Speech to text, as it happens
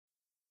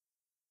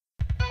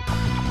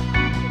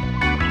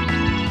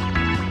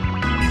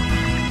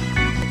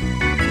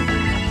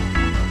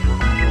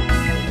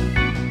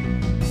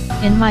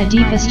In my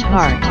deepest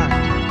heart,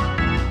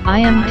 I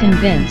am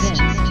convinced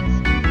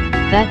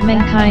that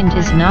mankind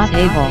is not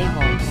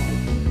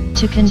able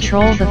to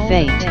control the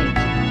fate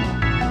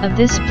of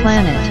this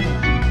planet.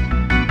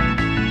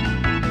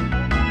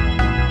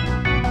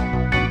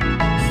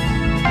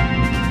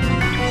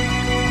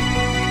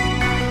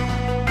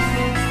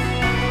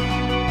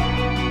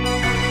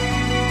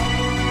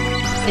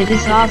 It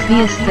is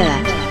obvious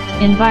that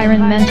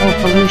environmental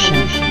pollution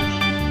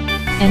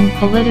and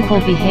political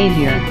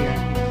behavior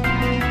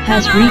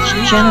has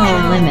reached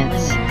general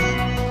limits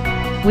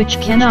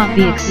which cannot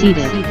be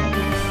exceeded.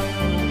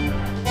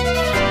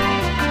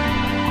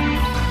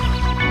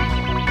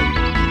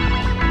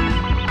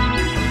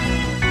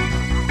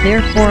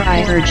 Therefore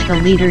I urge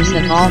the leaders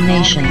of all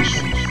nations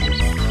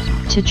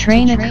to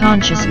train a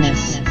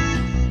consciousness.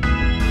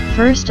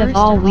 First of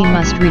all, we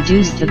must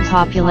reduce the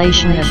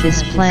population of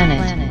this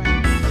planet.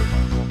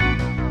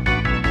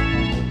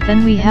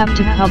 Then we have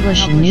to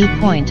publish a new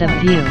point of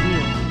view.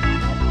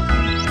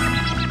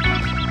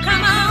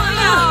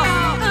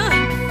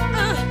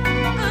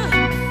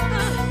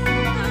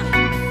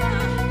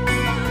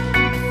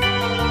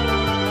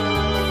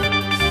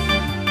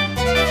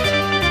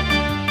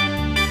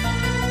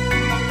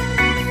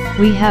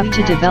 We have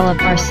to develop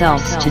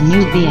ourselves to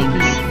new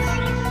beings.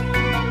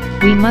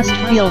 We must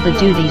feel the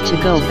duty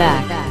to go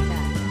back.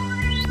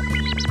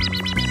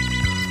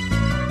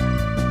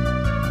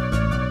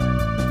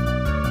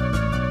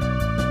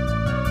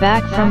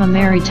 Back from a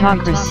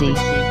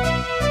meritocracy.